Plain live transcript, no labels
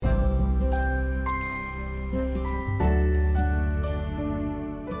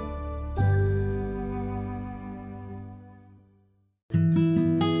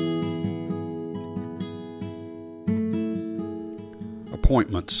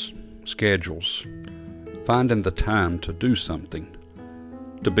appointments, schedules, finding the time to do something,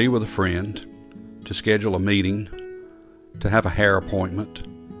 to be with a friend, to schedule a meeting, to have a hair appointment,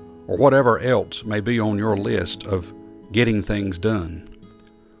 or whatever else may be on your list of getting things done.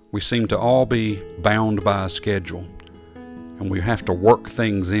 We seem to all be bound by a schedule, and we have to work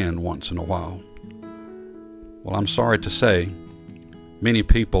things in once in a while. Well, I'm sorry to say, many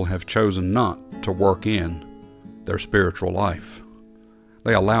people have chosen not to work in their spiritual life.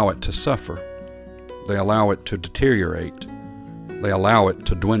 They allow it to suffer. They allow it to deteriorate. They allow it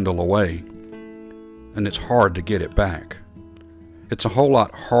to dwindle away. And it's hard to get it back. It's a whole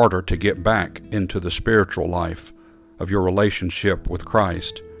lot harder to get back into the spiritual life of your relationship with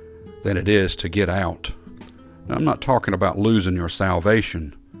Christ than it is to get out. Now, I'm not talking about losing your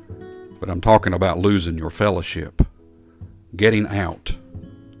salvation, but I'm talking about losing your fellowship. Getting out,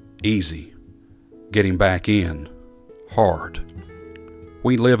 easy. Getting back in, hard.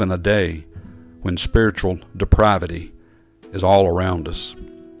 We live in a day when spiritual depravity is all around us.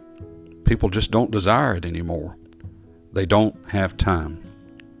 People just don't desire it anymore. They don't have time.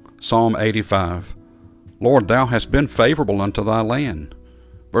 Psalm 85, Lord, thou hast been favorable unto thy land.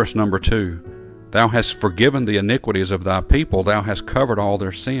 Verse number 2, thou hast forgiven the iniquities of thy people, thou hast covered all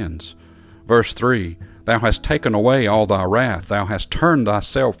their sins. Verse 3, thou hast taken away all thy wrath, thou hast turned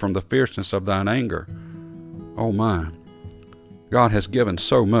thyself from the fierceness of thine anger. Oh my, God has given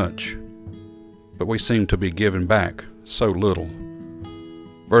so much, but we seem to be giving back so little.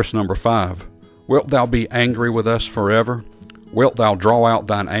 Verse number 5, wilt thou be angry with us forever? Wilt thou draw out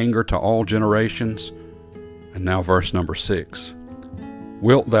thine anger to all generations? And now verse number 6,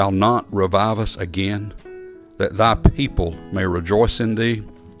 wilt thou not revive us again, that thy people may rejoice in thee?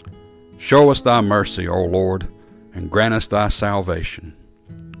 Show us thy mercy, O Lord, and grant us thy salvation.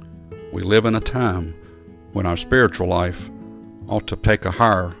 We live in a time when our spiritual life ought to take a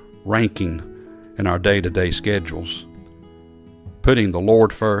higher ranking in our day-to-day schedules. Putting the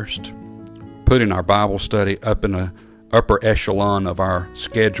Lord first, putting our Bible study up in the upper echelon of our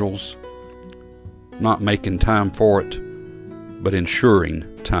schedules, not making time for it, but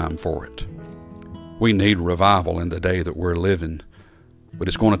ensuring time for it. We need revival in the day that we're living, but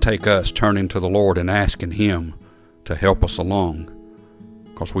it's going to take us turning to the Lord and asking Him to help us along,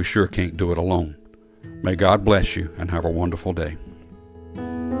 because we sure can't do it alone. May God bless you and have a wonderful day.